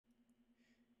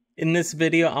In this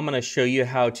video, I'm going to show you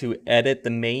how to edit the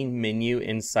main menu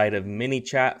inside of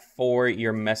ManyChat for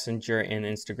your Messenger and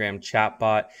Instagram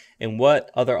chatbot and what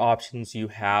other options you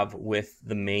have with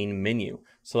the main menu.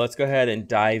 So let's go ahead and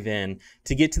dive in.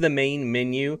 To get to the main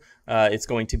menu, it's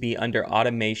going to be under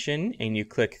automation and you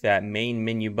click that main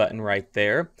menu button right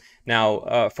there.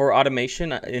 Now, for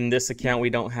automation, in this account, we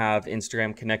don't have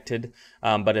Instagram connected,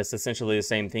 but it's essentially the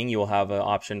same thing. You will have an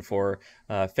option for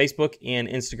Facebook and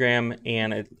Instagram,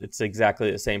 and it's exactly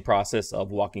the same process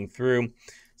of walking through.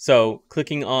 So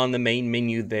clicking on the main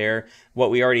menu there,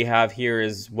 what we already have here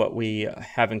is what we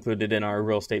have included in our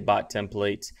real estate bot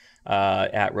template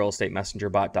at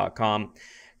realestatemessengerbot.com.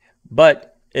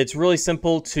 But it's really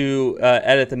simple to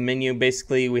edit the menu.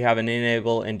 Basically, we have an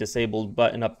enable and disabled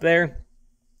button up there.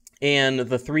 And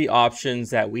the three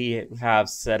options that we have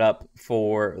set up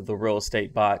for the real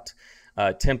estate bot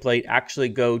template actually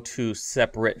go to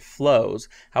separate flows.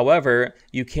 However,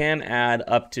 you can add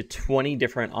up to 20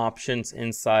 different options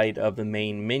inside of the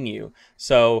main menu.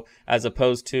 So as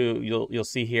opposed to, you'll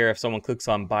see here, if someone clicks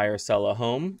on buy or sell a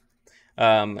home,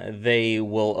 they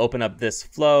will open up this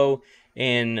flow.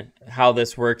 And how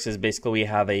this works is basically we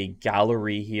have a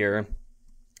gallery here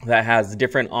that has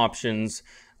different options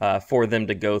for them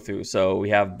to go through. So we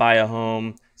have buy a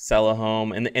home, sell a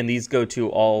home, and these go to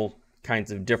all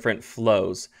kinds of different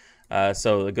flows.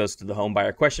 So it goes to the home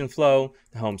buyer question flow,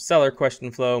 the home seller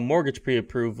question flow, mortgage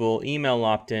pre-approval, email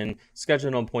opt-in, schedule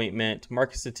an appointment,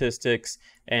 market statistics,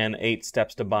 and 8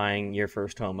 steps to buying your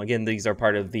first home. Again, these are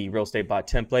part of the real estate bot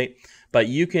template, but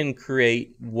you can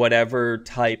create whatever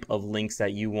type of links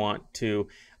that you want to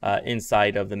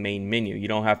inside of the main menu. You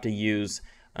don't have to use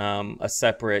a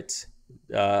separate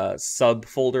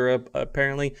subfolder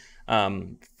apparently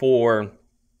for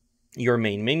your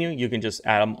main menu. You can just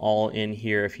add them all in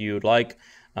here if you'd like.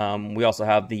 We also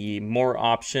have the more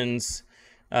options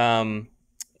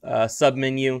sub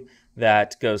menu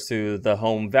that goes through the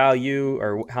home value,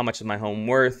 or how much is my home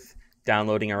worth,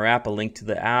 downloading our app, a link to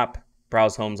the app,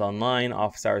 browse homes online,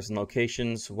 office hours and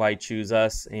locations, why choose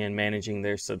us, and managing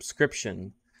their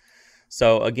subscription.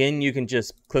 So again, you can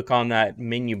just click on that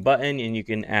menu button and you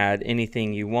can add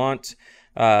anything you want.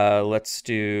 Let's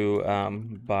do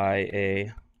buy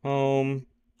a home.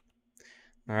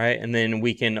 All right, and then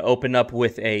we can open up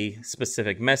with a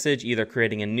specific message, either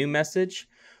creating a new message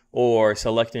or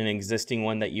selecting an existing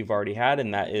one that you've already had,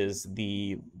 and that is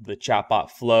the chatbot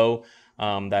flow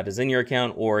that is in your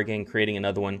account, or again, creating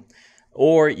another one.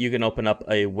 Or you can open up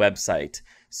a website.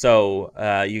 So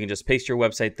you can just paste your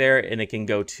website there, and it can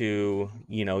go to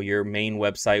your main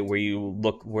website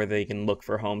where they can look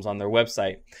for homes on their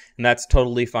website, and that's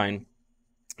totally fine.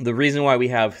 The reason why we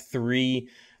have 3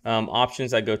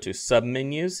 options that go to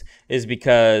submenus is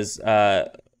because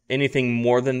anything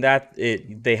more than that,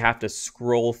 they have to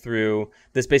scroll through.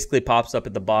 This basically pops up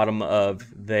at the bottom of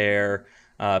their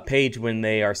page when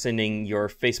they are sending your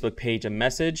Facebook page a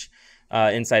message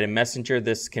inside a messenger.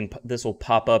 This will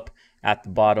pop up at the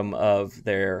bottom of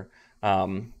their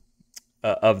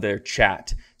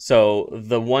chat. So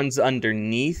the ones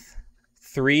underneath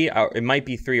 3, it might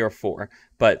be 3 or 4,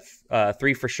 but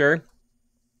 3 for sure,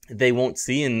 they won't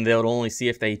see, and they'll only see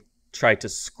if they try to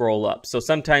scroll up. So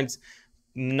sometimes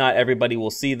not everybody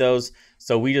will see those.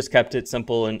 So we just kept it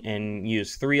simple and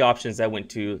used 3 options that went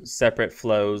to separate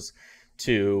flows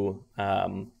to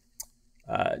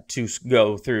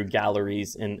go through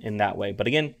galleries in that way. But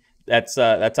again, that's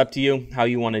up to you how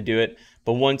you want to do it.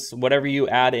 But whatever you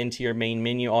add into your main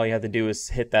menu, all you have to do is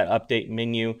hit that update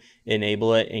menu,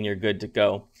 enable it, and you're good to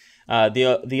go.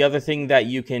 The other thing that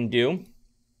you can do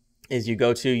is you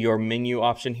go to your menu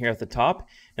option here at the top,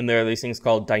 and there are these things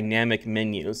called dynamic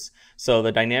menus. So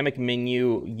the dynamic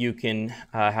menu, you can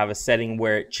have a setting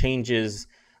where it changes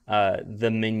the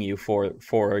menu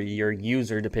for your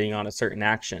user depending on a certain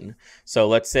action. So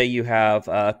let's say you have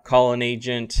call an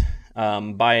agent,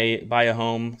 buy a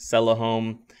home, sell a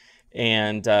home,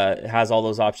 and it has all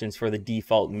those options for the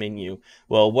default menu.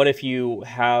 Well, what if you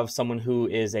have someone who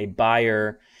is a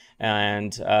buyer,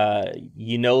 and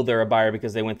they're a buyer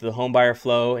because they went through the home buyer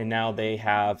flow, and now they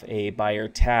have a buyer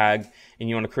tag, and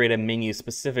you want to create a menu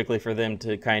specifically for them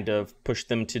to kind of push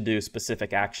them to do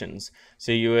specific actions.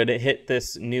 So you would hit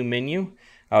this new menu.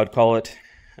 I would call it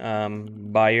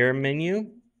buyer menu.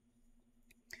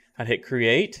 I'd hit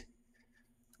create,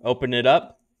 open it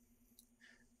up,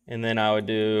 and then I would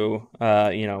do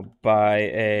buy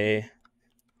a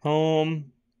home.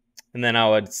 And then I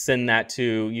would send that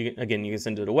to you. Again, you can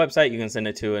send it to a website. You can send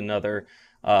it to another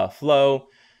flow.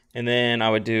 And then I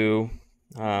would do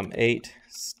 8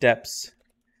 steps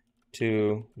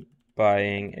to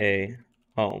buying a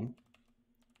home.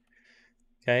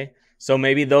 Okay, so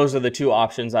maybe those are the two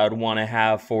options I would want to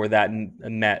have for that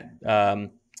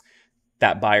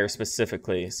that buyer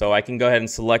specifically. So I can go ahead and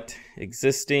select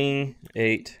existing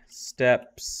 8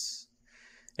 steps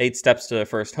to the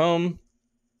first home.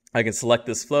 I can select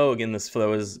this flow. Again, this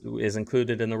flow is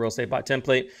included in the Real Estate Bot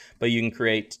template, but you can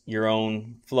create your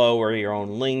own flow or your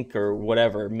own link or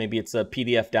whatever. Maybe it's a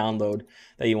PDF download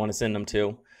that you want to send them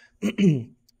to.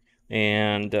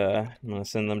 And I'm going to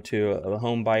send them to a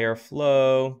home buyer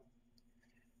flow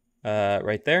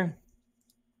right there.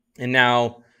 And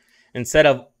now, instead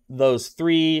of those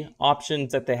 3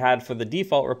 options that they had for the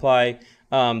default reply,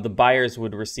 the buyers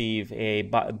would receive a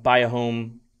buy a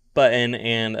home button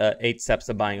and 8 steps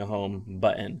to buying a home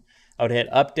button. I would hit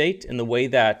update, and the way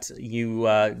that you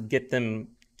get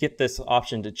this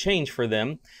option to change for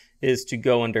them is to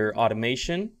go under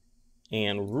automation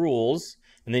and rules,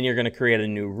 and then you're going to create a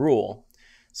new rule.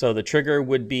 So the trigger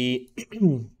would be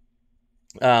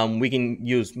we can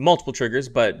use multiple triggers,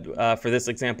 but for this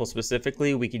example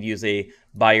specifically, we could use a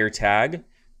buyer tag.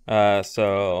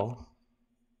 So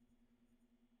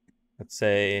let's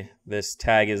say this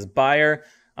tag is buyer.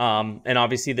 And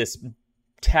obviously this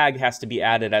tag has to be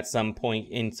added at some point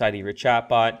inside of your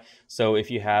chatbot. So if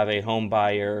you have a home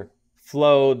buyer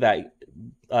flow, that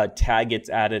tag gets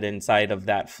added inside of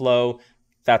that flow.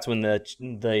 That's when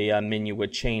the menu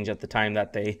would change at the time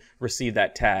that they receive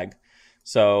that tag.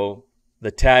 So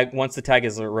the tag, once the tag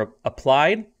is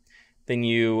applied, then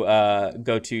you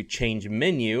go to change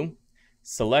menu,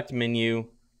 select menu,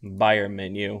 buyer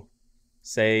menu,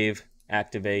 save,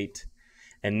 activate,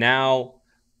 and now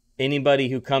anybody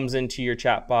who comes into your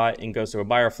chatbot and goes to a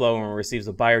buyer flow and receives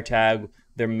a buyer tag,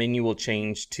 their menu will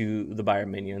change to the buyer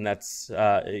menu, and that's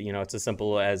it's as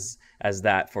simple as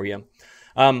that for you.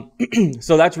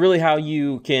 So that's really how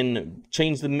you can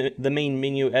change the main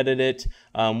menu, edit it,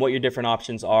 what your different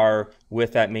options are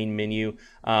with that main menu.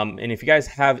 And if you guys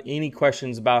have any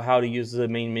questions about how to use the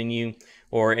main menu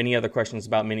or any other questions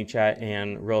about ManyChat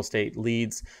and real estate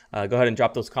leads, go ahead and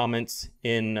drop those questions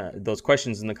in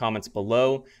the comments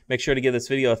below. Make sure to give this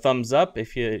video a thumbs up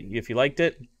if you liked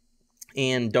it.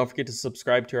 And don't forget to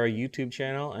subscribe to our YouTube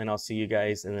channel, and I'll see you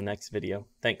guys in the next video.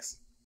 Thanks.